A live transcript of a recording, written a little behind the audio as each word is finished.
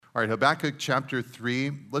All right, Habakkuk chapter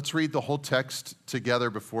 3. Let's read the whole text together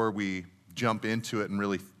before we jump into it and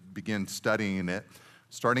really begin studying it,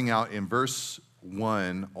 starting out in verse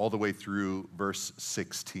 1 all the way through verse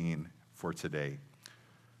 16 for today.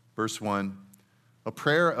 Verse 1, a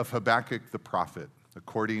prayer of Habakkuk the prophet,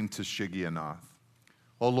 according to Shigionoth.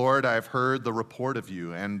 O Lord, I have heard the report of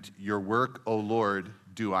you, and your work, O Lord,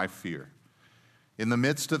 do I fear. In the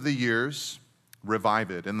midst of the years,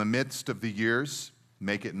 revive it. In the midst of the years,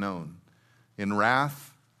 make it known. In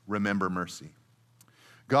wrath, remember mercy.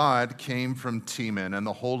 God came from Teman, and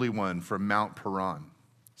the Holy One from Mount Paran,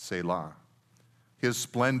 Selah. His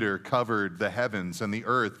splendor covered the heavens, and the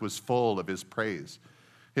earth was full of his praise.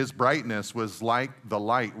 His brightness was like the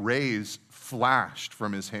light. Rays flashed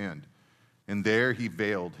from his hand, and there he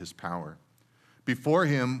veiled his power. Before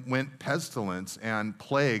him went pestilence, and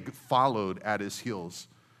plague followed at his heels.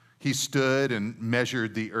 He stood and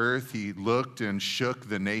measured the earth. He looked and shook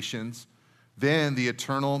the nations. Then the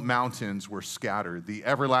eternal mountains were scattered. The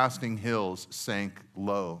everlasting hills sank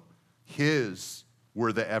low. His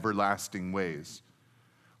were the everlasting ways.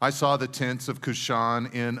 I saw the tents of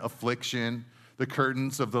Cushan in affliction. The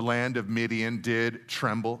curtains of the land of Midian did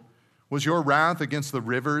tremble. Was your wrath against the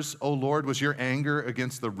rivers, O Lord? Was your anger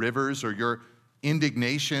against the rivers, or your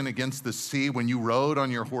indignation against the sea when you rode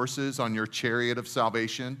on your horses, on your chariot of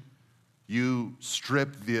salvation? You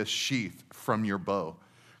stripped the sheath from your bow,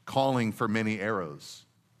 calling for many arrows,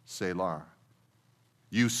 Selah.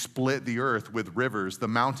 You split the earth with rivers. The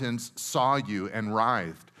mountains saw you and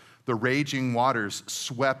writhed. The raging waters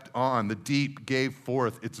swept on. The deep gave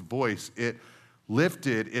forth its voice. It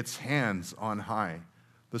lifted its hands on high.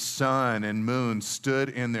 The sun and moon stood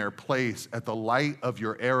in their place at the light of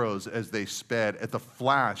your arrows as they sped, at the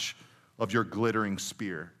flash of your glittering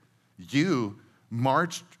spear. You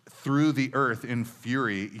marched through the earth in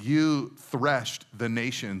fury. You threshed the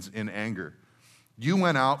nations in anger. You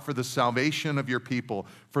went out for the salvation of your people,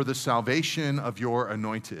 for the salvation of your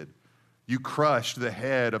anointed. You crushed the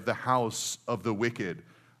head of the house of the wicked,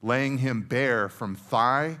 laying him bare from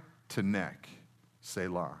thigh to neck,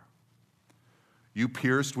 Selah. You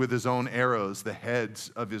pierced with his own arrows the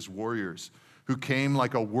heads of his warriors, who came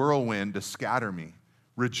like a whirlwind to scatter me,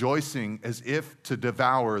 rejoicing as if to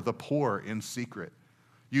devour the poor in secret.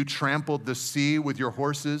 You trampled the sea with your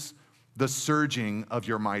horses, the surging of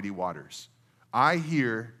your mighty waters. I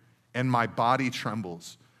hear, and my body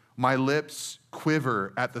trembles. My lips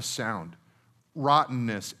quiver at the sound.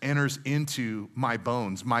 Rottenness enters into my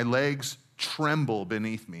bones. My legs tremble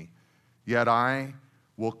beneath me. Yet I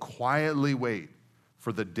will quietly wait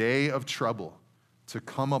for the day of trouble to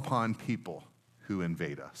come upon people who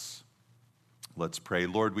invade us. Let's pray.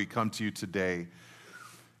 Lord, we come to you today,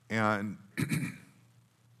 and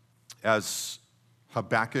as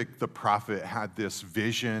Habakkuk the prophet had this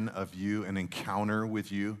vision of you, an encounter with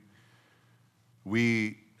you,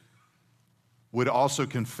 we would also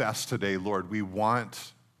confess today, Lord, we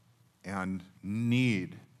want and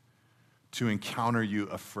need to encounter you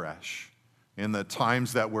afresh. In the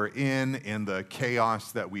times that we're in the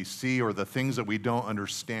chaos that we see, or the things that we don't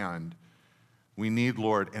understand, we need,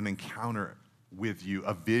 Lord, an encounter with you,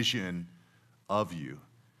 a vision of you.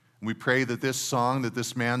 And we pray that this song that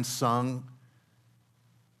this man sung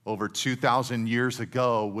over 2,000 years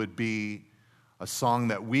ago would be a song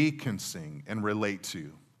that we can sing and relate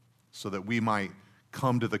to, so that we might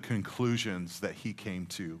come to the conclusions that he came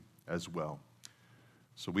to as well.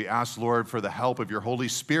 So we ask, Lord, for the help of your Holy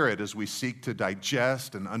Spirit as we seek to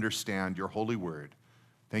digest and understand your holy word.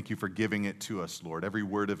 Thank you for giving it to us, Lord, every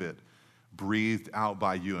word of it breathed out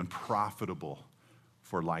by you and profitable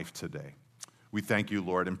for life today. We thank you,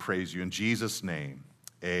 Lord, and praise you. In Jesus' name,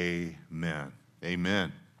 amen.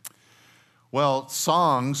 Amen. Well,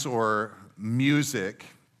 songs or music,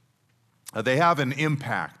 they have an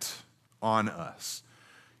impact on us.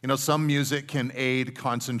 You know, some music can aid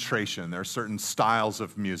concentration. There are certain styles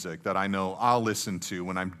of music that I know I'll listen to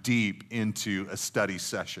when I'm deep into a study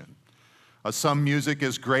session. Some music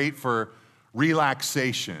is great for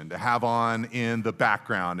relaxation, to have on in the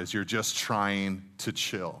background as you're just trying to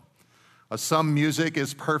chill. Some music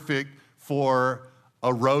is perfect for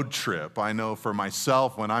a road trip. I know for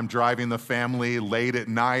myself, when I'm driving the family late at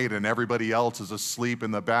night and everybody else is asleep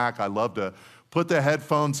in the back, I love to put the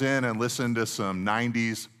headphones in and listen to some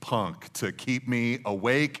 90s punk to keep me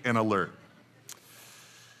awake and alert.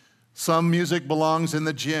 Some music belongs in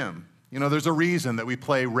the gym. You know, there's a reason that we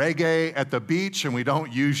play reggae at the beach and we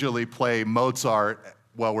don't usually play Mozart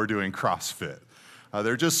while we're doing CrossFit.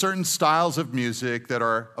 There are just certain styles of music that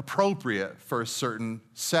are appropriate for certain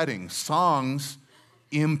settings. Songs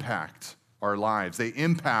impact our lives. They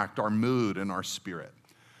impact our mood and our spirit.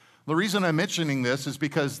 The reason I'm mentioning this is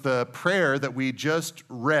because the prayer that we just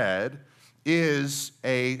read is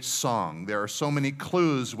a song. There are so many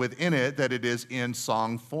clues within it that it is in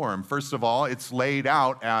song form. First of all, it's laid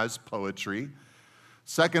out as poetry.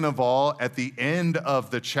 Second of all, at the end of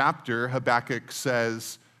the chapter, Habakkuk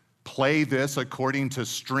says, play this according to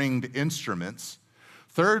stringed instruments.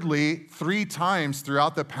 Thirdly, 3 times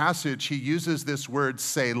throughout the passage, he uses this word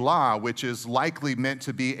Selah, which is likely meant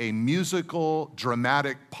to be a musical,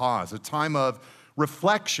 dramatic pause, a time of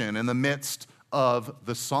reflection in the midst of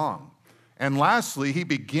the song. And lastly, he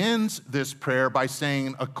begins this prayer by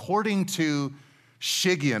saying, according to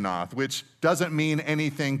Shigionoth, which doesn't mean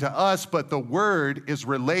anything to us, but the word is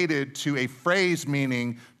related to a phrase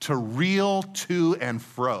meaning to reel to and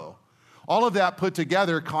fro. All of that put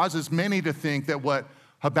together causes many to think that what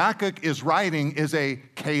Habakkuk is writing is a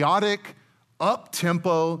chaotic,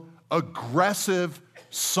 up-tempo, aggressive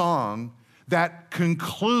song that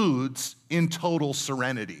concludes in total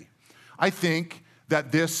serenity. I think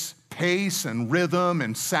that this pace and rhythm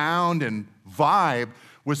and sound and vibe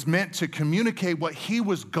was meant to communicate what he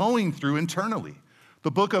was going through internally.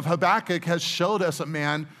 The book of Habakkuk has showed us a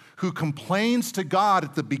man who complains to God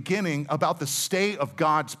at the beginning about the state of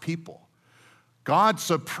God's people. God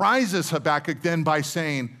surprises Habakkuk then by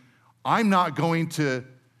saying, I'm not going to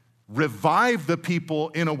revive the people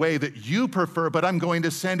in a way that you prefer, but I'm going to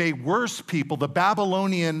send a worse people, the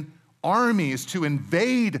Babylonian armies, to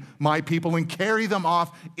invade my people and carry them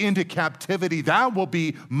off into captivity. That will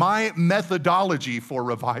be my methodology for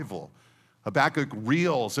revival. Habakkuk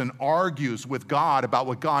reels and argues with God about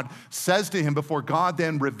what God says to him before God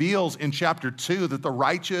then reveals in chapter 2 that the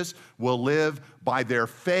righteous will live by their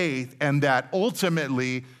faith and that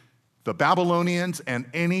ultimately the Babylonians and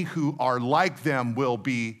any who are like them will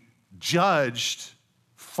be judged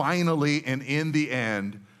finally and in the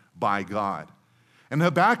end by God. And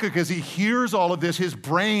Habakkuk, as he hears all of this, his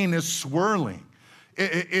brain is swirling.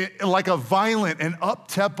 Like a violent and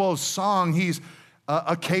up-tempo song, he's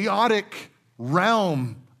a chaotic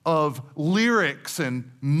realm of lyrics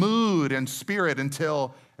and mood and spirit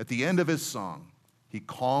until at the end of his song, he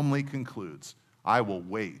calmly concludes, I will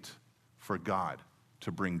wait for God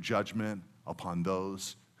to bring judgment upon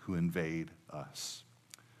those who invade us.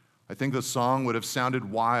 I think the song would have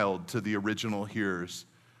sounded wild to the original hearers,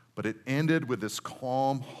 but it ended with this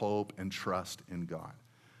calm hope and trust in God.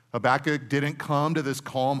 Habakkuk didn't come to this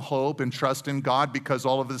calm hope and trust in God because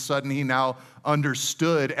all of a sudden he now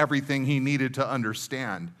understood everything he needed to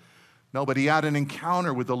understand. No, but he had an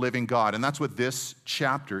encounter with the living God, and that's what this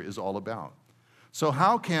chapter is all about. So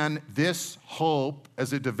how can this hope,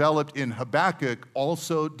 as it developed in Habakkuk,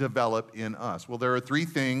 also develop in us? Well, there are 3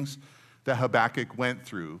 things that Habakkuk went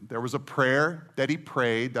through. There was a prayer that he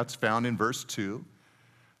prayed, that's found in verse 2.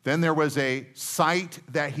 Then there was a sight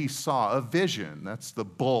that he saw, a vision. That's the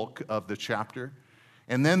bulk of the chapter.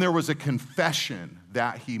 And then there was a confession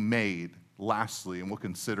that he made, lastly, and we'll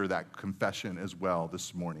consider that confession as well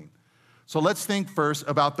this morning. So let's think first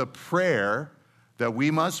about the prayer that we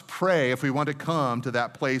must pray if we want to come to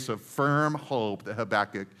that place of firm hope that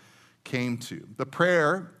Habakkuk came to. The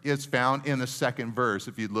prayer is found in the 2nd verse,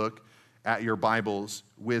 if you look at your Bibles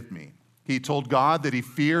with me. He told God that he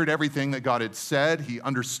feared everything that God had said. He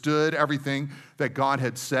understood everything that God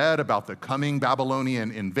had said about the coming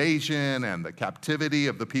Babylonian invasion and the captivity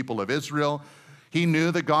of the people of Israel. He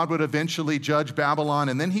knew that God would eventually judge Babylon.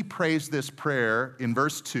 And then he prays this prayer in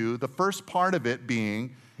verse 2, the first part of it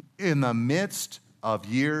being, in the midst of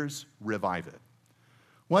years, revive it.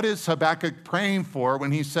 What is Habakkuk praying for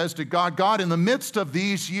when he says to God, God, in the midst of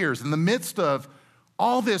these years, in the midst of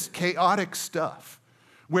all this chaotic stuff,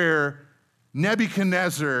 where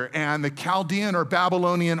Nebuchadnezzar and the Chaldean or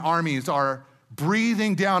Babylonian armies are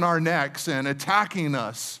breathing down our necks and attacking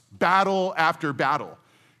us battle after battle.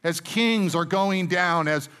 As kings are going down,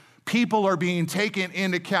 as people are being taken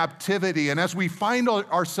into captivity, and as we find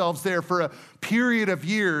ourselves there for a period of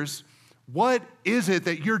years, what is it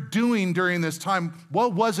that you're doing during this time?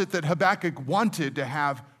 What was it that Habakkuk wanted to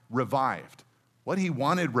have revived? What he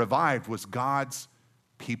wanted revived was God's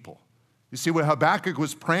people. You see, what Habakkuk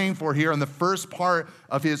was praying for here in the first part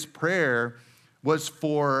of his prayer was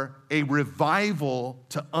for a revival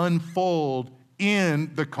to unfold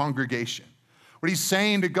in the congregation. What he's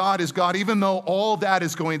saying to God is, God, even though all that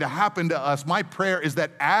is going to happen to us, my prayer is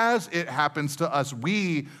that as it happens to us,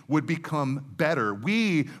 we would become better.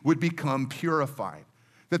 We would become purified.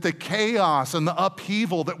 That the chaos and the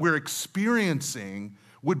upheaval that we're experiencing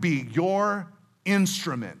would be your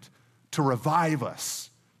instrument to revive us,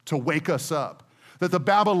 to wake us up. That the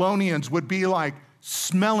Babylonians would be like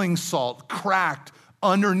smelling salt cracked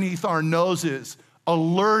underneath our noses,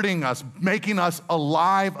 alerting us, making us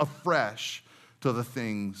alive afresh to the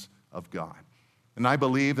things of God. And I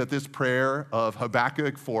believe that this prayer of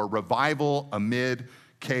Habakkuk for revival amid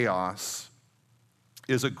chaos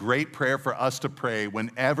is a great prayer for us to pray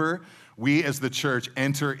whenever we as the church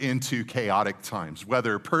enter into chaotic times,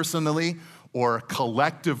 whether personally or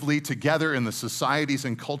collectively together in the societies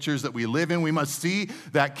and cultures that we live in. We must see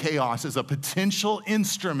that chaos as a potential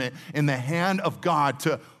instrument in the hand of God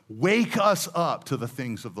to wake us up to the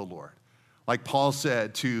things of the Lord. Like Paul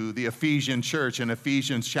said to the Ephesian church in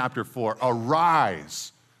Ephesians chapter 4,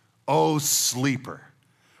 arise, O sleeper.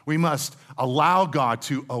 We must allow God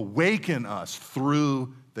to awaken us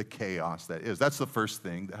through the chaos that is. That's the first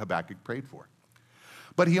thing that Habakkuk prayed for.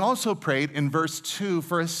 But he also prayed in verse 2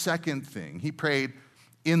 for a second thing. He prayed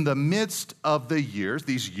in the midst of the years,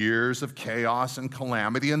 these years of chaos and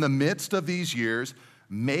calamity, in the midst of these years,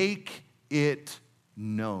 make it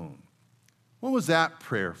known. What was that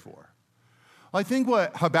prayer for? Well, I think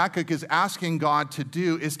what Habakkuk is asking God to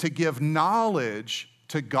do is to give knowledge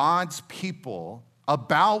to God's people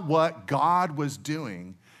about what God was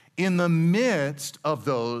doing in the midst of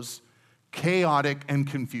those chaotic and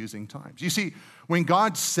confusing times. You see, when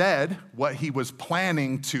God said what he was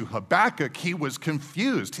planning to Habakkuk, he was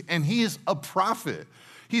confused, and he is a prophet.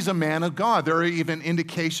 He's a man of God. There are even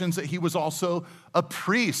indications that he was also a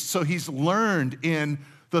priest, so he's learned in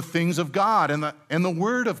the things of God and the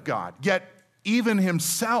word of God. Yet, even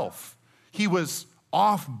himself, he was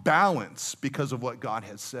off balance because of what God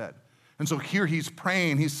has said. And so here he's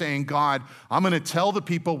praying, he's saying, God, I'm going to tell the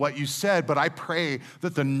people what you said, but I pray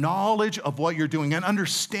that the knowledge of what you're doing and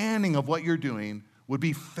understanding of what you're doing would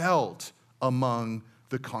be felt among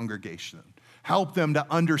the congregation. Help them to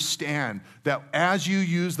understand that as you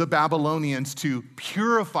use the Babylonians to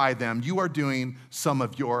purify them, you are doing some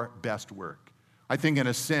of your best work. I think in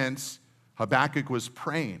a sense, Habakkuk was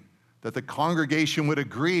praying that the congregation would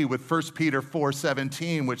agree with 1 Peter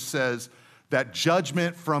 4:17, which says that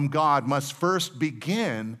judgment from God must first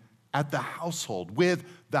begin at the household, with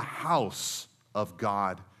the house of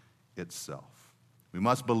God itself. We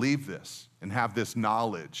must believe this and have this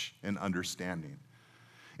knowledge and understanding.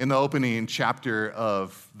 In the opening chapter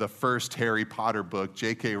of the first Harry Potter book,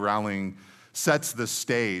 J.K. Rowling sets the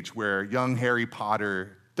stage where young Harry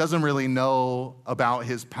Potter doesn't really know about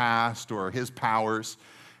his past or his powers,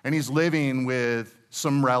 and he's living with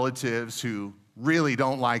some relatives who really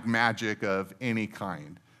don't like magic of any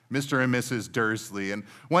kind, Mr. and Mrs. Dursley. And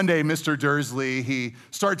one day, Mr. Dursley, he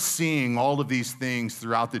starts seeing all of these things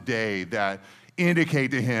throughout the day that indicate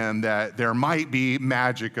to him that there might be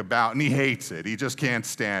magic about, and he hates it. He just can't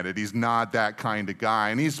stand it. He's not that kind of guy,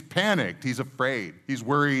 and he's panicked. He's afraid. He's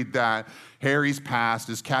worried that Harry's past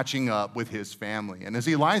is catching up with his family. And as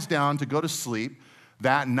he lies down to go to sleep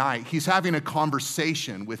that night, he's having a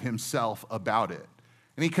conversation with himself about it.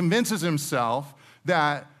 And he convinces himself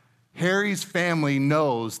that Harry's family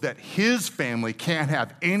knows that his family can't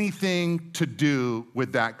have anything to do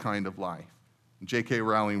with that kind of life. J.K.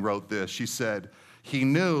 Rowling wrote this. She said, he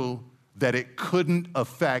knew that it couldn't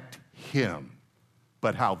affect him,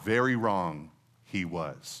 but how very wrong he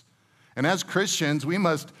was. And as Christians, we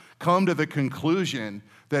must come to the conclusion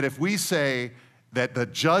that if we say that the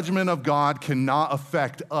judgment of God cannot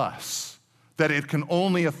affect us, that it can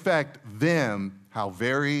only affect them, how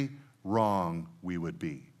very wrong we would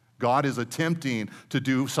be. God is attempting to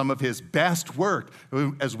do some of his best work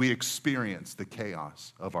as we experience the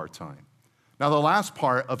chaos of our time. Now, the last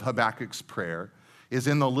part of Habakkuk's prayer is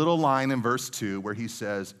in the little line in verse 2 where he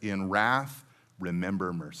says, in wrath,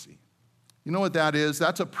 remember mercy. You know what that is?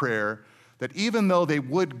 That's a prayer that even though they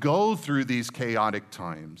would go through these chaotic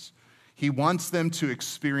times, he wants them to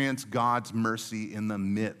experience God's mercy in the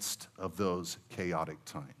midst of those chaotic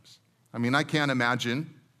times. I mean, I can't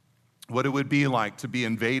imagine what it would be like to be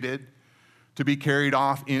invaded, to be carried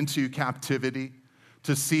off into captivity,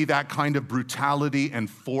 to see that kind of brutality and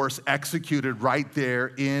force executed right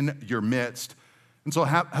there in your midst. And so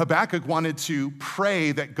Habakkuk wanted to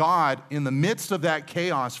pray that God, in the midst of that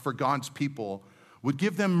chaos for God's people, would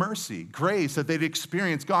give them mercy, grace, that they'd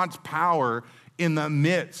experience God's power in the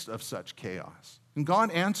midst of such chaos. And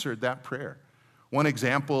God answered that prayer. One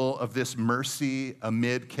example of this mercy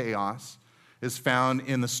amid chaos is found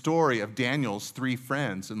in the story of Daniel's three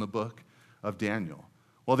friends in the book of Daniel.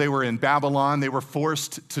 While they were in Babylon, they were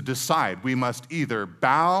forced to decide. We must either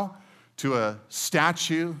bow to a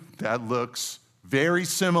statue that looks very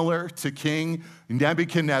similar to King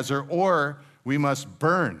Nebuchadnezzar, or we must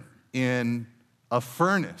burn in a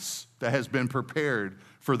furnace that has been prepared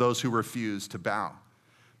for those who refuse to bow.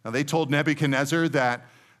 Now, they told Nebuchadnezzar that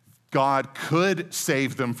God could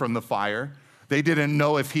save them from the fire, They didn't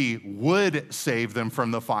know if he would save them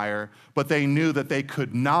from the fire, but they knew that they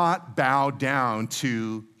could not bow down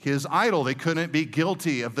to his idol. They couldn't be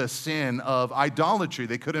guilty of the sin of idolatry.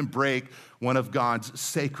 They couldn't break one of God's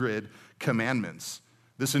sacred commandments.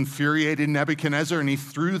 This infuriated Nebuchadnezzar, and he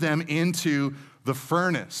threw them into the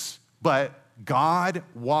furnace. But God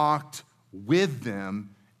walked with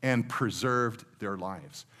them and preserved their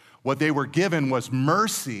lives. What they were given was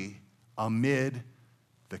mercy amid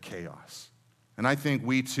the chaos. And I think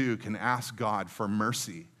we too can ask God for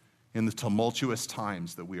mercy in the tumultuous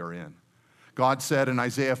times that we are in. God said in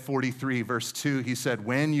Isaiah 43, verse 2, he said,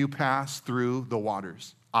 when you pass through the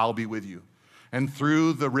waters, I'll be with you. And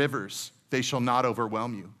through the rivers, they shall not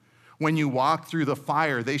overwhelm you. When you walk through the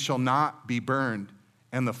fire, they shall not be burned,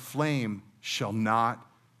 and the flame shall not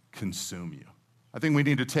consume you. I think we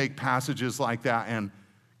need to take passages like that and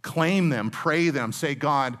claim them, pray them, say,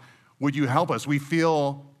 God, would you help us? We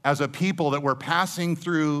feel as a people that we're passing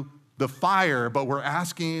through the fire, but we're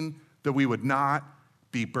asking that we would not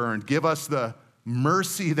be burned. Give us the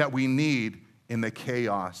mercy that we need in the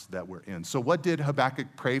chaos that we're in. So what did Habakkuk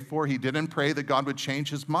pray for? He didn't pray that God would change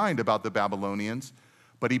his mind about the Babylonians,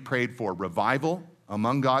 but he prayed for revival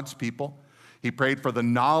among God's people. He prayed for the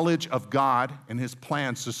knowledge of God and his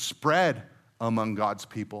plans to spread among God's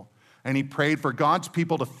people. And he prayed for God's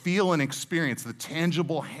people to feel and experience the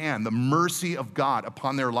tangible hand, the mercy of God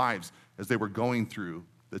upon their lives as they were going through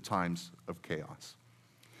the times of chaos.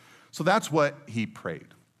 So that's what he prayed.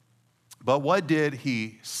 But what did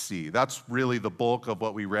he see? That's really the bulk of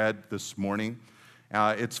what we read this morning.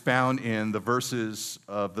 It's found in the verses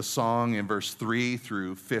of the song in verse 3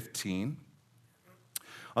 through 15.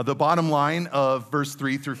 The bottom line of verse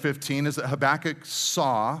 3 through 15 is that Habakkuk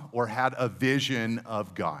saw or had a vision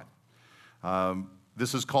of God.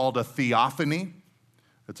 This is called a theophany.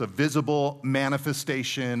 It's a visible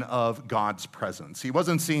manifestation of God's presence. He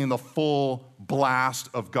wasn't seeing the full blast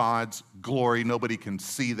of God's glory. Nobody can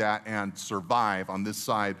see that and survive on this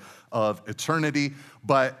side of eternity.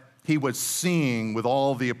 But he was seeing, with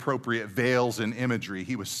all the appropriate veils and imagery,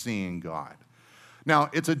 he was seeing God. Now,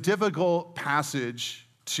 it's a difficult passage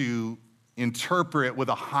to interpret with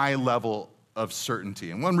a high level of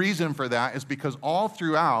certainty. And one reason for that is because all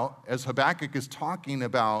throughout, as Habakkuk is talking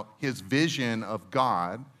about his vision of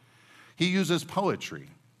God, he uses poetry.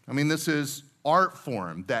 I mean, this is art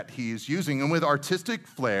form that he's using. And with artistic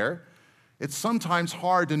flair, it's sometimes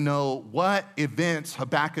hard to know what events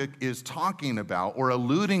Habakkuk is talking about or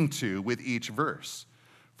alluding to with each verse.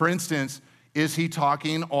 For instance, is he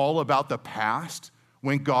talking all about the past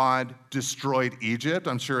when God destroyed Egypt?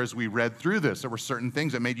 I'm sure as we read through this, there were certain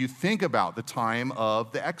things that made you think about the time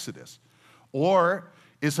of the Exodus. Or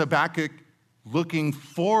is Habakkuk looking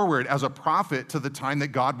forward as a prophet to the time that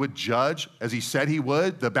God would judge, as he said he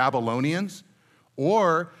would, the Babylonians?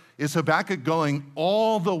 Or is Habakkuk going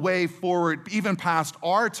all the way forward, even past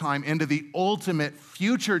our time, into the ultimate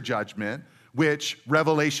future judgment, which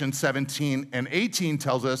Revelation 17 and 18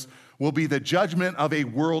 tells us will be the judgment of a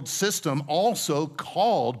world system also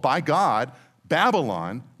called by God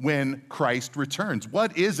Babylon when Christ returns?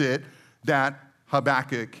 What is it that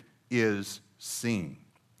Habakkuk is seeing?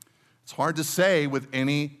 It's hard to say with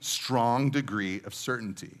any strong degree of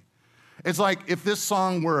certainty. It's like if this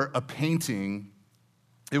song were a painting,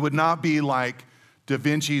 it would not be like Da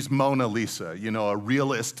Vinci's Mona Lisa, a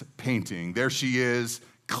realist painting. There she is,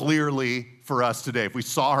 clearly for us today. If we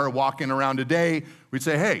saw her walking around today, we'd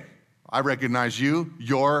say, hey, I recognize you,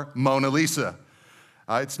 you're Mona Lisa.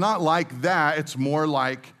 It's not like that. It's more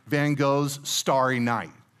like Van Gogh's Starry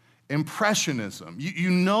Night. Impressionism. You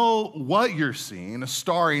know what you're seeing, a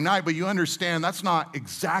starry night, but you understand that's not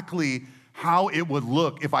exactly how it would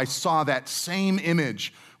look if I saw that same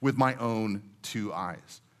image with my own two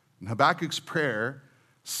eyes. And Habakkuk's prayer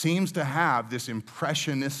seems to have this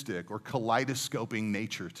impressionistic or kaleidoscoping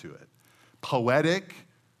nature to it. Poetic,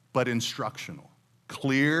 but instructional.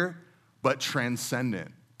 Clear, but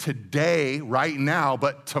transcendent. Today, right now,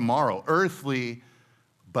 but tomorrow. Earthly,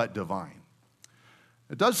 but divine.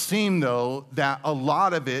 It does seem, though, that a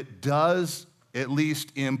lot of it does, at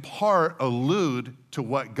least in part, allude to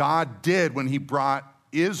what God did when he brought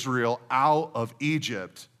Israel out of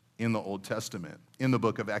Egypt in the Old Testament, in the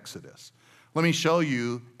book of Exodus. Let me show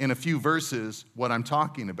you in a few verses what I'm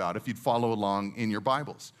talking about, if you'd follow along in your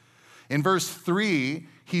Bibles. In verse 3,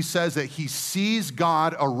 he says that he sees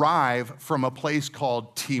God arrive from a place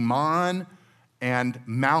called Teman and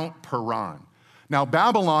Mount Paran. Now,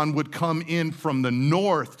 Babylon would come in from the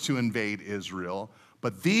north to invade Israel,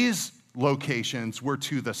 but these locations were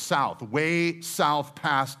to the south, way south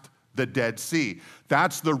past the Dead Sea.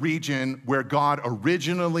 That's the region where God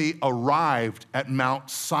originally arrived at Mount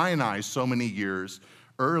Sinai so many years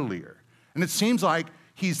earlier. And it seems like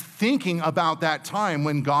he's thinking about that time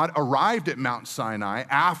when God arrived at Mount Sinai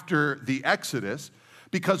after the Exodus,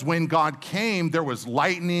 because when God came, there was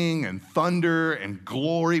lightning and thunder and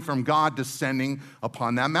glory from God descending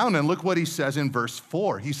upon that mountain. And look what he says in verse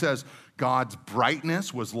 4. He says, God's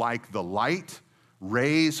brightness was like the light.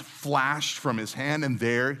 Rays flashed from his hand, and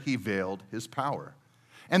there he veiled his power.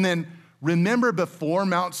 And then remember, before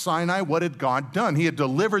Mount Sinai, what had God done? He had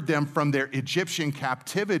delivered them from their Egyptian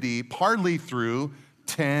captivity, partly through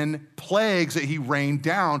 10 plagues that he rained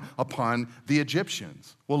down upon the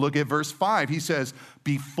Egyptians. Well, look at verse 5. He says,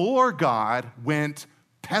 before God went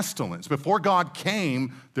pestilence. Before God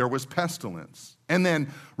came, there was pestilence. And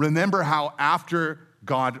then remember how after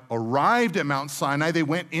God arrived at Mount Sinai, they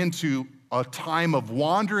went into a time of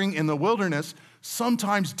wandering in the wilderness,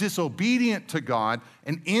 sometimes disobedient to God,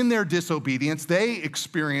 and in their disobedience, they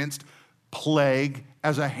experienced plague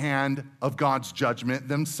as a hand of God's judgment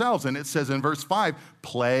themselves. And it says in verse 5,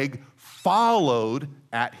 plague followed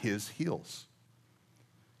at his heels.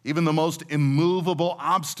 Even the most immovable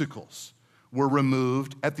obstacles were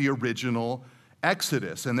removed at the original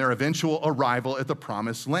Exodus and their eventual arrival at the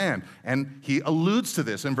promised land. And he alludes to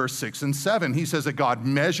this in verse 6 and 7. He says that God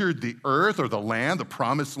measured the earth or the land, the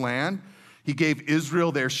promised land. He gave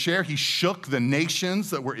Israel their share. He shook the nations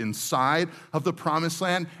that were inside of the promised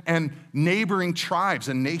land, and neighboring tribes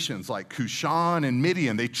and nations like Cushan and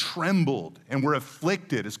Midian, they trembled and were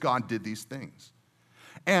afflicted as God did these things.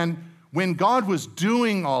 And when God was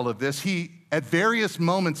doing all of this, he at various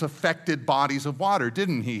moments affected bodies of water,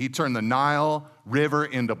 didn't he? He turned the Nile River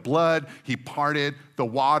into blood. He parted the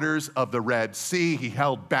waters of the Red Sea. He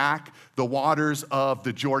held back the waters of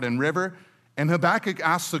the Jordan River. And Habakkuk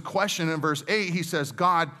asks the question in verse 8. He says,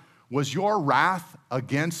 God, was your wrath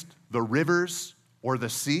against the rivers or the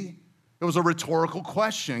sea? It was a rhetorical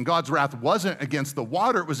question. God's wrath wasn't against the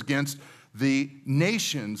water, it was against the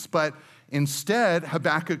nations. But instead,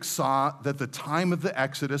 Habakkuk saw that the time of the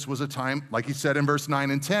Exodus was a time, like he said in verse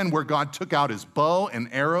 9 and 10, where God took out his bow and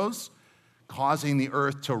arrows, causing the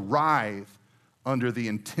earth to writhe under the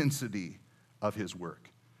intensity of his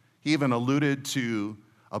work. He even alluded to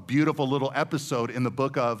a beautiful little episode in the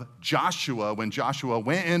book of Joshua when Joshua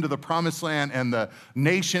went into the promised land and the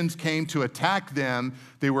nations came to attack them.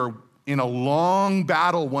 They were in a long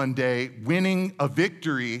battle one day, winning a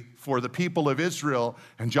victory for the people of Israel,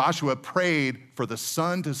 and Joshua prayed for the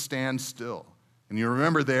sun to stand still. And you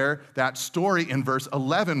remember there that story in verse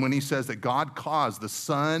 11 when he says that God caused the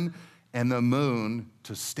sun and the moon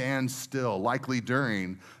to stand still, likely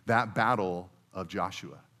during that battle of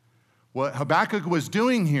Joshua. What Habakkuk was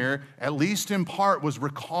doing here, at least in part, was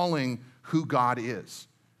recalling who God is.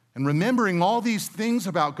 And remembering all these things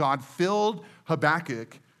about God filled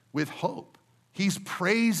Habakkuk with hope. He's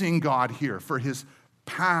praising God here for his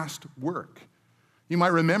past work. You might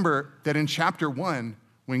remember that in chapter 1,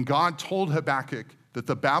 when God told Habakkuk that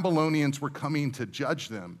the Babylonians were coming to judge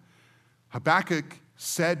them, Habakkuk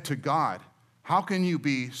said to God, how can you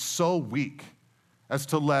be so weak as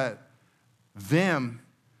to let them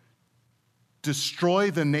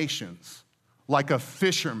destroy the nations like a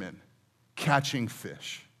fisherman catching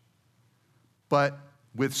fish? But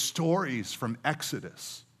with stories from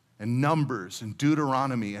Exodus and Numbers and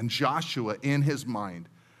Deuteronomy and Joshua in his mind,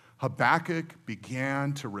 Habakkuk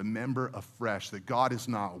began to remember afresh that God is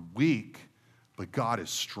not weak, but God is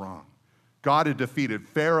strong. God had defeated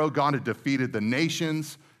Pharaoh, God had defeated the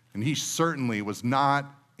nations, and he certainly was not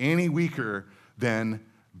any weaker than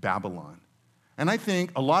Babylon. And I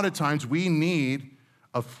think a lot of times we need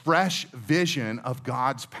a fresh vision of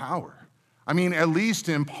God's power. I mean, at least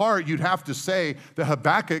in part, you'd have to say that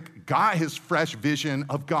Habakkuk got his fresh vision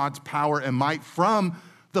of God's power and might from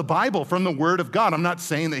the Bible, from the Word of God. I'm not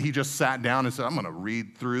saying that he just sat down and said, I'm going to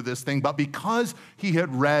read through this thing, but because he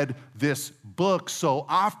had read this book so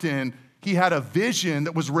often, he had a vision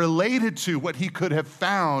that was related to what he could have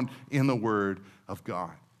found in the Word of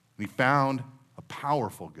God. And he found a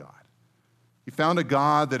powerful God. He found a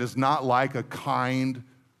God that is not like a kind,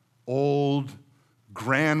 old,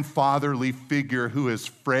 grandfatherly figure who is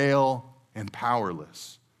frail and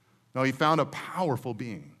powerless. No, he found a powerful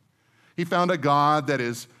being. He found a God that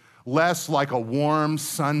is less like a warm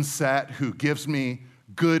sunset who gives me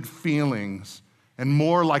good feelings and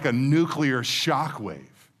more like a nuclear shockwave.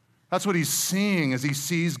 That's what he's seeing as he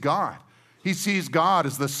sees God. He sees God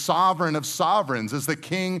as the sovereign of sovereigns, as the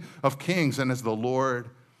King of kings, and as the Lord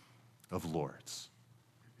of lords.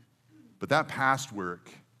 But that past work,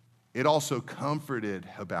 it also comforted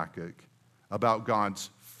Habakkuk about God's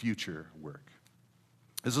future work.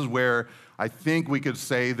 This is where I think we could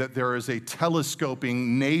say that there is a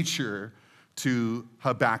telescoping nature to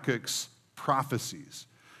Habakkuk's prophecies.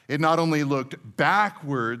 It not only looked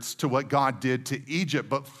backwards to what God did to Egypt,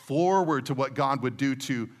 but forward to what God would do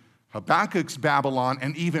to Habakkuk's Babylon,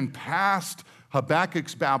 and even past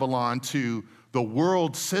Habakkuk's Babylon to the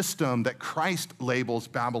world system that Christ labels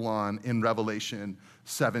Babylon in Revelation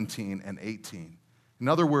 17 and 18. In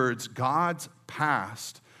other words, God's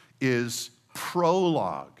past is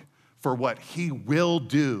prologue for what he will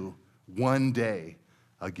do one day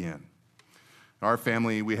again. In our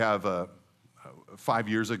family, we have 5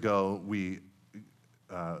 years ago, we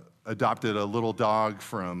adopted a little dog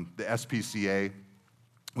from the SPCA.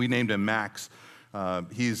 We named him Max.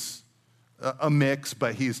 He's a mix,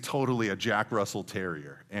 but he's totally a Jack Russell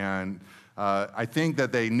Terrier. And I think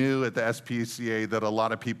that they knew at the SPCA that a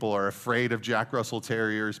lot of people are afraid of Jack Russell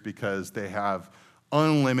Terriers because they have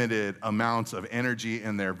unlimited amounts of energy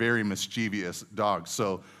and they're very mischievous dogs.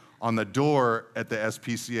 So on the door at the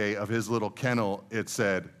SPCA of his little kennel, it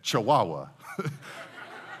said Chihuahua.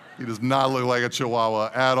 He does not look like a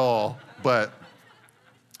Chihuahua at all, but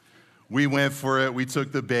we went for it. We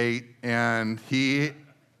took the bait, and he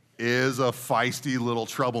is a feisty little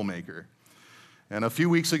troublemaker. And a few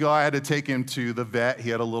weeks ago, I had to take him to the vet. He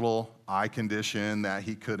had a little eye condition that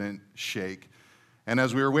he couldn't shake. And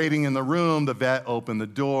as we were waiting in the room, the vet opened the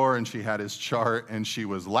door, and she had his chart, and she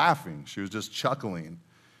was laughing. She was just chuckling.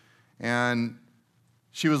 And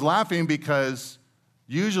she was laughing because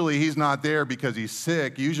usually he's not there because he's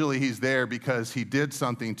sick. Usually he's there because he did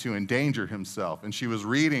something to endanger himself. And she was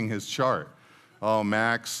reading his chart. Oh,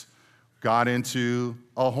 Max got into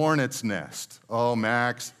a hornet's nest. Oh,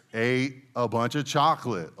 Max ate a bunch of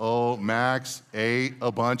chocolate. Oh, Max ate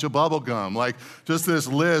a bunch of bubble gum. Like, just this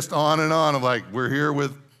list on and on of like, we're here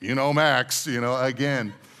with, Max,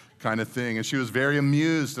 again, kind of thing. And she was very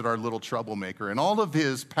amused at our little troublemaker. And all of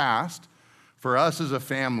his past, for us as a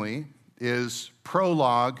family, is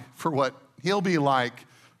prologue for what he'll be like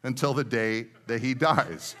until the day that he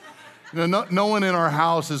dies. No one in our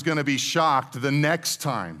house is going to be shocked the next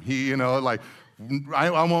time I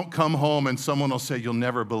won't come home and someone will say, you'll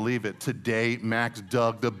never believe it. Today, Max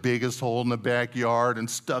dug the biggest hole in the backyard and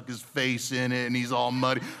stuck his face in it and he's all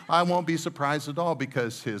muddy. I won't be surprised at all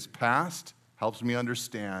because his past helps me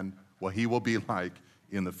understand what he will be like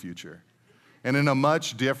in the future. And in a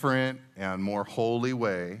much different and more holy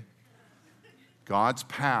way, God's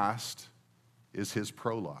past is his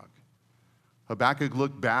prologue. Habakkuk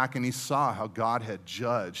looked back and he saw how God had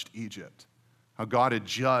judged Egypt, how God had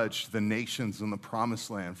judged the nations in the promised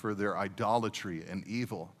land for their idolatry and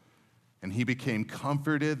evil. And he became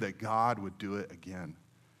comforted that God would do it again.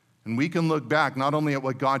 And we can look back not only at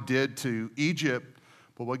what God did to Egypt,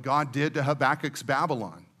 but what God did to Habakkuk's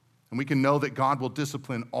Babylon. And we can know that God will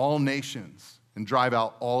discipline all nations and drive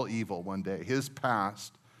out all evil one day. His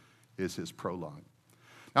past is his prologue.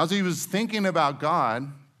 Now, as he was thinking about God,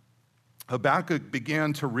 Habakkuk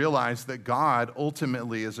began to realize that God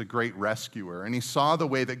ultimately is a great rescuer, and he saw the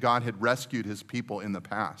way that God had rescued his people in the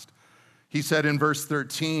past. He said in verse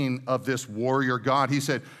 13 of this warrior God, he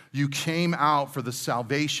said, you came out for the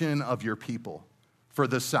salvation of your people, for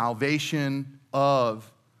the salvation of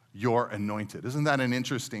your anointed. Isn't that an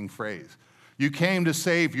interesting phrase? You came to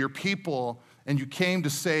save your people, and you came to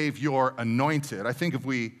save your anointed. I think if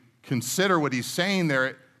we consider what he's saying there,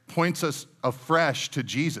 it points us afresh to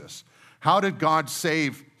Jesus. How did God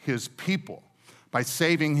save his people? By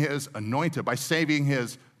saving his anointed, by saving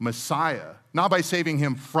his Messiah. Not by saving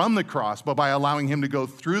him from the cross, but by allowing him to go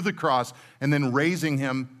through the cross and then raising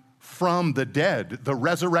him from the dead. The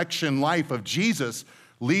resurrection life of Jesus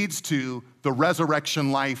leads to the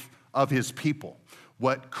resurrection life of his people.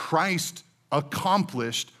 What Christ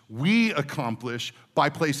accomplished, we accomplish by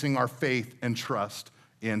placing our faith and trust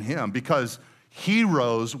in him. Because he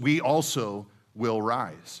rose, we also will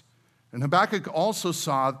rise. And Habakkuk also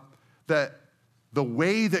saw that the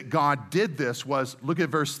way that God did this was, look at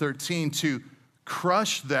verse 13, to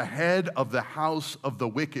crush the head of the house of the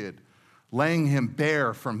wicked, laying him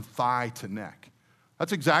bare from thigh to neck.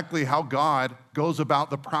 That's exactly how God goes about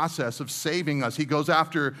the process of saving us. He goes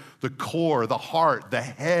after the core, the heart, the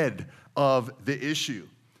head of the issue.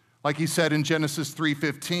 Like he said in Genesis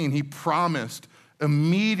 3:15, he promised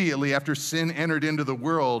immediately after sin entered into the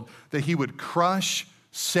world that he would crush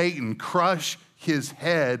Satan, crush his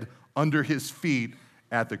head under his feet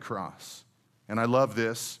at the cross. And I love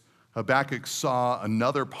this. Habakkuk saw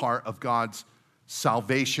another part of God's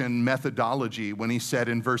salvation methodology when he said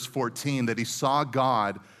in verse 14 that he saw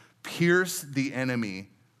God pierce the enemy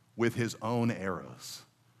with his own arrows.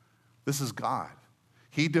 This is God.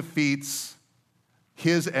 he defeats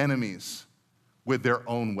his enemies with their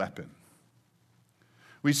own weapon.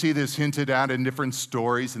 We see this hinted at in different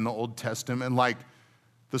stories in the Old Testament, like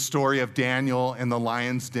the story of Daniel in the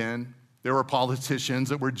lion's den. There were politicians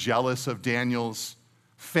that were jealous of Daniel's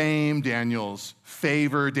fame, Daniel's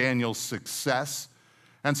favor, Daniel's success.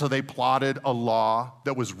 And so they plotted a law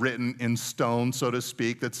that was written in stone, so to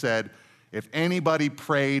speak, that said, if anybody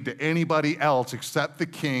prayed to anybody else except the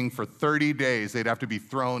king for 30 days, they'd have to be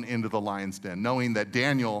thrown into the lion's den, knowing that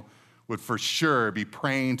Daniel would for sure be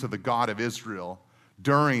praying to the God of Israel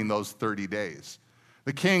during those 30 days.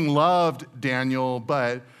 The king loved Daniel,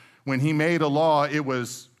 but when he made a law, it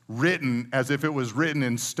was written as if it was written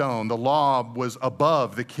in stone. The law was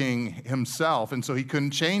above the king himself, and so he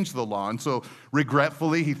couldn't change the law. And so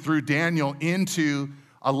regretfully, he threw Daniel into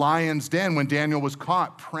a lion's den when Daniel was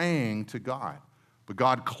caught praying to God. But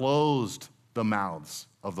God closed the mouths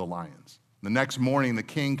of the lions. The next morning, the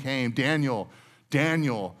king came, Daniel,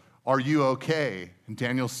 are you okay? And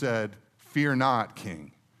Daniel said, fear not,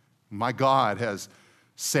 king. My God has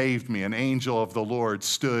saved me. An angel of the Lord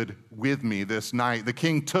stood with me this night. The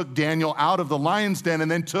king took Daniel out of the lion's den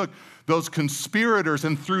and then took those conspirators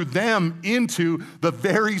and threw them into the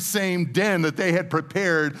very same den that they had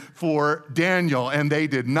prepared for Daniel. And they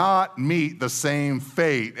did not meet the same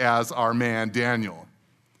fate as our man Daniel.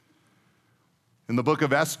 In the book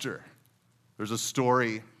of Esther, there's a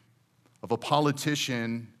story of a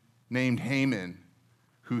politician named Haman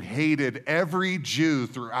who hated every Jew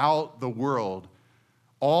throughout the world,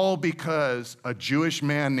 all because a Jewish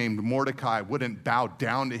man named Mordecai wouldn't bow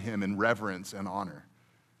down to him in reverence and honor.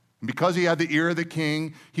 And because he had the ear of the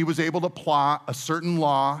king, he was able to plot a certain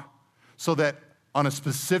law so that on a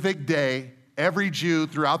specific day, every Jew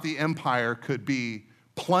throughout the empire could be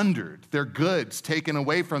plundered, their goods taken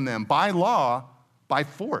away from them by law, by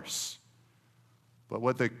force. But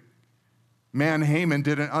what the man Haman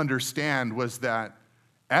didn't understand was that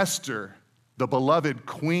Esther, the beloved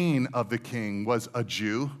queen of the king, was a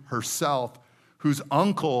Jew herself, whose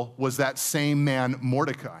uncle was that same man,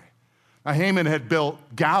 Mordecai. Now, Haman had built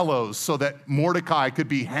gallows so that Mordecai could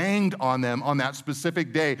be hanged on them on that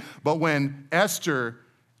specific day. But when Esther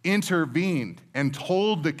intervened and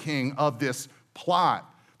told the king of this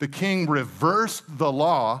plot, the king reversed the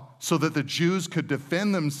law so that the Jews could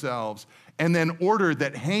defend themselves and then ordered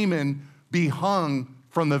that Haman be hung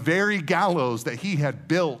from the very gallows that he had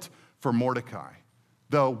built for Mordecai.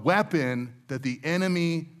 The weapon that the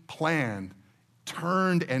enemy planned,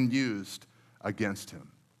 turned, and used against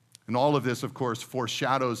him. And all of this, of course,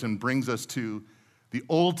 foreshadows and brings us to the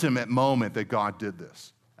ultimate moment that God did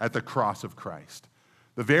this, at the cross of Christ.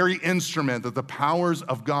 The very instrument that the powers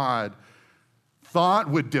of God thought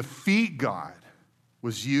would defeat God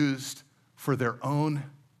was used for their own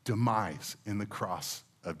demise in the cross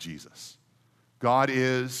of Jesus. God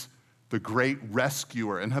is the great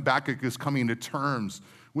rescuer, and Habakkuk is coming to terms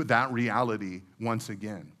with that reality once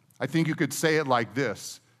again. I think you could say it like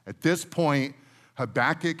this. At this point,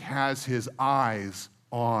 Habakkuk has his eyes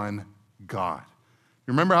on God.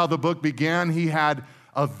 You remember how the book began? He had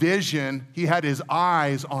a vision. He had his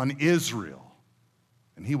eyes on Israel,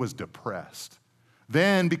 and he was depressed.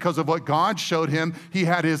 Then, because of what God showed him, he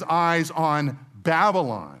had his eyes on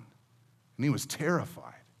Babylon, and he was terrified.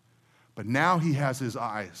 But now he has his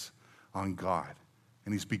eyes on God,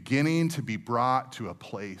 and he's beginning to be brought to a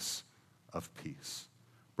place of peace.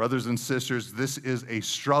 Brothers and sisters, this is a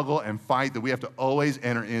struggle and fight that we have to always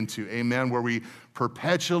enter into, amen, where we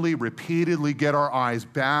perpetually, repeatedly get our eyes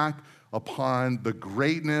back upon the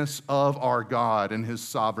greatness of our God and his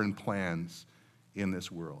sovereign plans in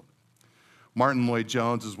this world. Martin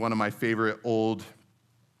Lloyd-Jones is one of my favorite old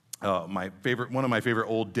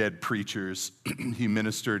dead preachers. He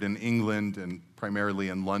ministered in England and primarily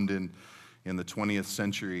in London in the 20th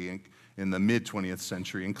century, in the mid-20th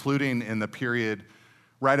century, including in the period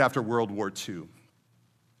right after World War II.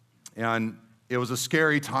 And it was a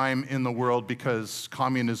scary time in the world because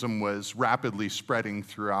communism was rapidly spreading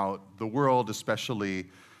throughout the world, especially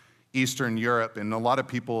Eastern Europe. And a lot of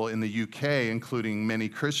people in the UK, including many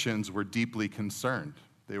Christians, were deeply concerned.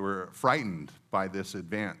 They were frightened by this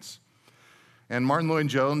advance. And Martin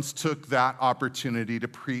Lloyd-Jones took that opportunity to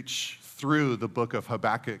preach through the book of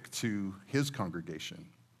Habakkuk to his congregation.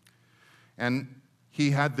 And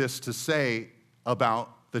he had this to say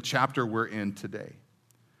about the chapter we're in today.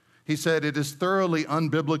 He said, "It is thoroughly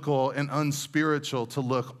unbiblical and unspiritual to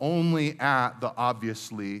look only at the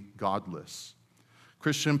obviously godless.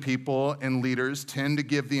 Christian people and leaders tend to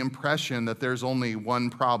give the impression that there's only one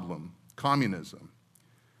problem, communism.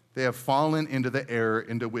 They have fallen into the error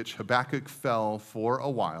into which Habakkuk fell for a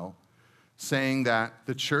while, saying that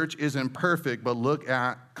the church isn't perfect, but look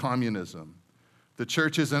at communism. The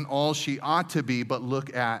church isn't all she ought to be, but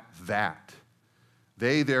look at that.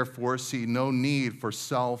 They therefore see no need for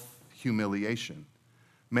self-humiliation.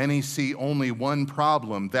 Many see only one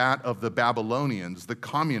problem, that of the Babylonians, the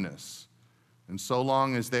communists. And so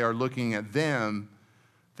long as they are looking at them,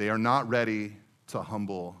 they are not ready to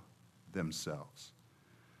humble themselves.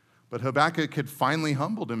 But Habakkuk had finally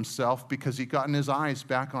humbled himself because he'd gotten his eyes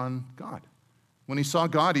back on God. When he saw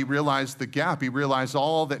God, he realized the gap. He realized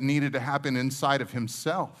all that needed to happen inside of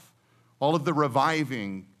himself, all of the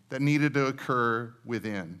reviving that needed to occur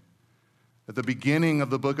within. At the beginning of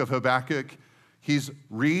the book of Habakkuk, he's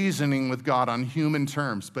reasoning with God on human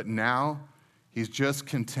terms, but now he's just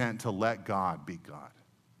content to let God be God.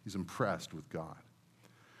 He's impressed with God.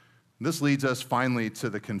 This leads us finally to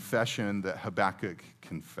the confession that Habakkuk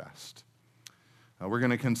confessed. We're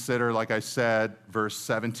going to consider, like I said, verse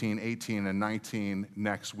 17, 18, and 19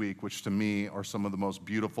 next week, which to me are some of the most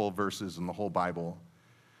beautiful verses in the whole Bible.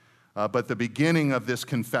 But the beginning of this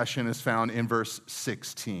confession is found in verse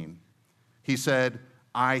 16. He said,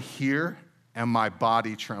 "I hear and my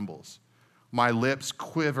body trembles. My lips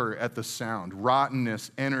quiver at the sound.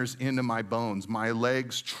 Rottenness enters into my bones. My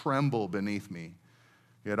legs tremble beneath me.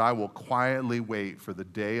 Yet I will quietly wait for the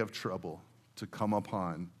day of trouble to come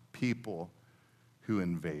upon people who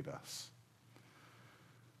invade us."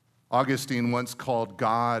 Augustine once called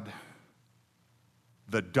God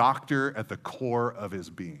the doctor at the core of his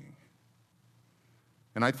being.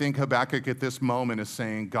 And I think Habakkuk at this moment is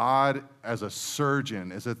saying, God as a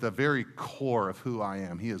surgeon is at the very core of who I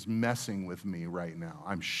am. He is messing with me right now.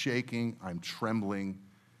 I'm shaking, I'm trembling.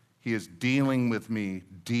 He is dealing with me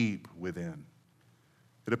deep within.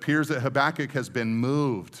 It appears that Habakkuk has been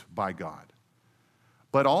moved by God.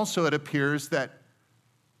 But also it appears that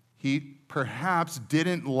he perhaps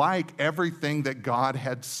didn't like everything that God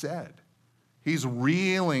had said. He's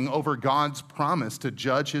reeling over God's promise to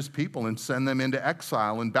judge his people and send them into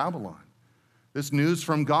exile in Babylon. This news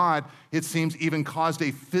from God, it seems, even caused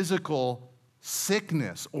a physical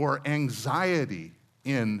sickness or anxiety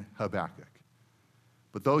in Habakkuk.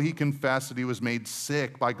 But though he confessed that he was made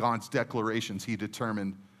sick by God's declarations, he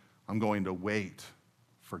determined, I'm going to wait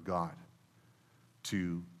for God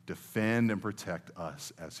to defend and protect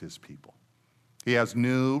us as his people. He has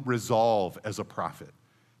new resolve as a prophet.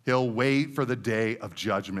 He'll wait for the day of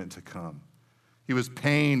judgment to come. He was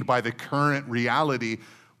pained by the current reality,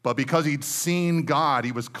 but because he'd seen God,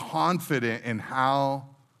 he was confident in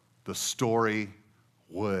how the story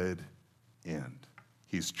would end.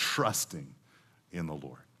 He's trusting in the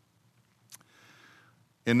Lord.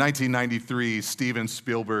 In 1993, Steven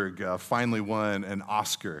Spielberg finally won an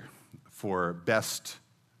Oscar for Best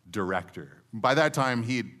Director. By that time,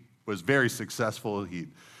 he was very successful. He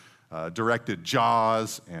directed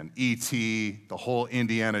Jaws and E.T., the whole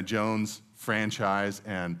Indiana Jones franchise,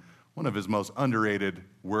 and one of his most underrated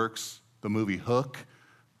works, the movie Hook.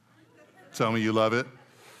 Tell me you love it.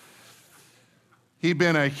 He'd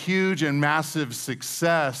been a huge and massive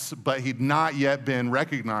success, but he'd not yet been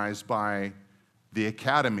recognized by the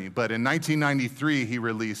Academy. But in 1993, he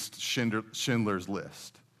released Schindler's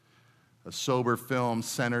List, a sober film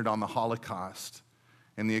centered on the Holocaust.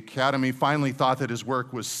 And the Academy finally thought that his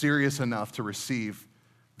work was serious enough to receive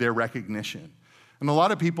their recognition. And a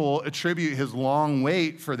lot of people attribute his long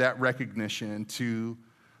wait for that recognition to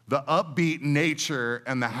the upbeat nature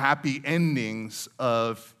and the happy endings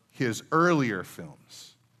of his earlier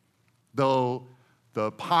films. Though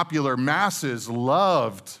the popular masses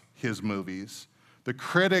loved his movies, the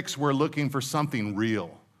critics were looking for something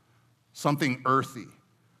real, something earthy,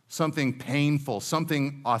 something painful,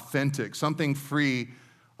 something authentic, something free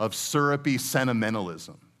of syrupy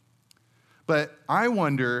sentimentalism. But I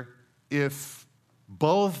wonder if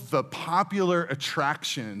both the popular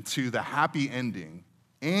attraction to the happy ending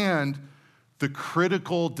and the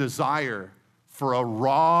critical desire for a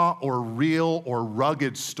raw or real or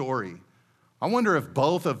rugged story, I wonder if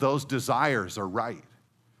both of those desires are right.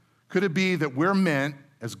 Could it be that we're meant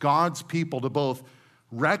as God's people to both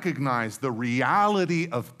recognize the reality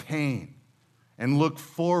of pain and look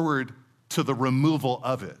forward to the removal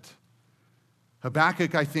of it?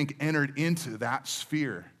 Habakkuk, I think, entered into that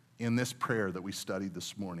sphere in this prayer that we studied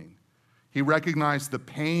this morning. He recognized the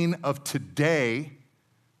pain of today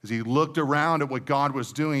as he looked around at what God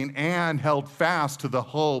was doing and held fast to the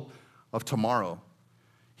hope of tomorrow.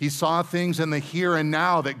 He saw things in the here and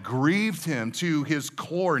now that grieved him to his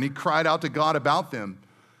core, and he cried out to God about them.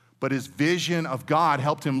 But his vision of God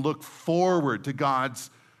helped him look forward to God's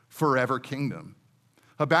forever kingdom.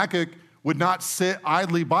 Habakkuk would not sit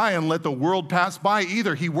idly by and let the world pass by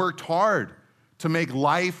either. He worked hard to make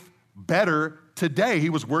life better today. He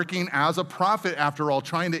was working as a prophet, after all,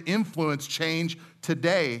 trying to influence change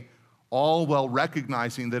today, all while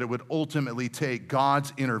recognizing that it would ultimately take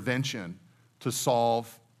God's intervention to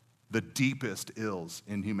solve the deepest ills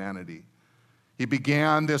in humanity. He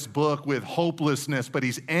began this book with hopelessness, but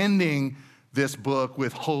he's ending this book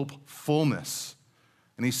with hopefulness.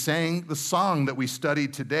 And he sang the song that we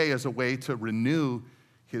studied today as a way to renew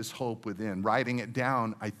his hope within, writing it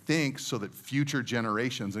down, I think, so that future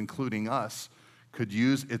generations, including us, could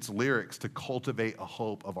use its lyrics to cultivate a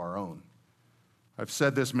hope of our own. I've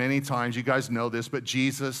said this many times, you guys know this, but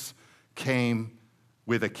Jesus came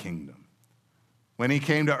with a kingdom. When he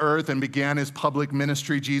came to earth and began his public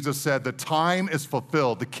ministry, Jesus said, "The time is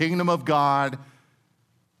fulfilled. The kingdom of God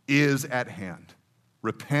is at hand.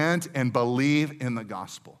 Repent and believe in the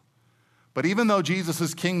gospel." But even though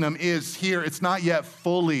Jesus' kingdom is here, it's not yet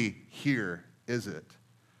fully here, is it?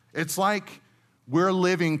 It's like we're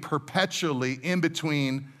living perpetually in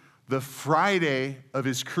between the Friday of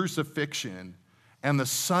his crucifixion and the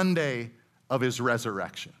Sunday of his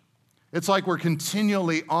resurrection. It's like we're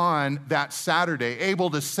continually on that Saturday, able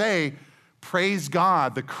to say, praise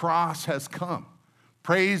God, the cross has come.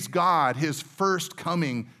 Praise God, his first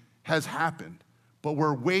coming has happened. But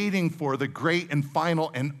we're waiting for the great and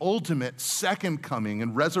final and ultimate second coming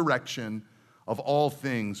and resurrection of all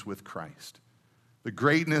things with Christ. The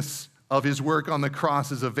greatness of his work on the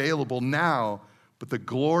cross is available now, but the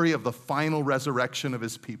glory of the final resurrection of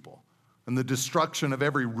his people and the destruction of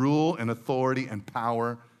every rule and authority and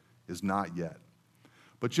power is not yet.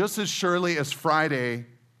 But just as surely as Friday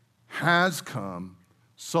has come,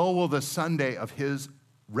 so will the Sunday of his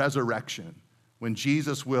resurrection, when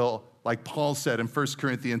Jesus will, like Paul said in 1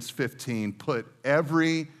 Corinthians 15, put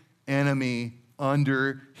every enemy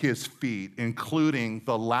under his feet, including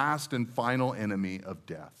the last and final enemy of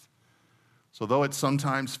death. So though it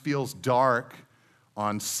sometimes feels dark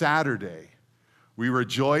on Saturday, we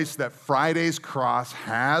rejoice that Friday's cross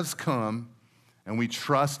has come, and we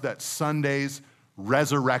trust that Sunday's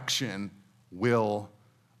resurrection will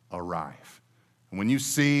arrive. And when you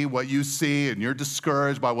see what you see and you're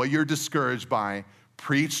discouraged by what you're discouraged by,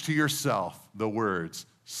 preach to yourself the words,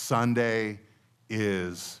 Sunday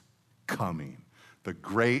is coming. The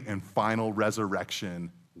great and final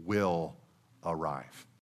resurrection will arrive.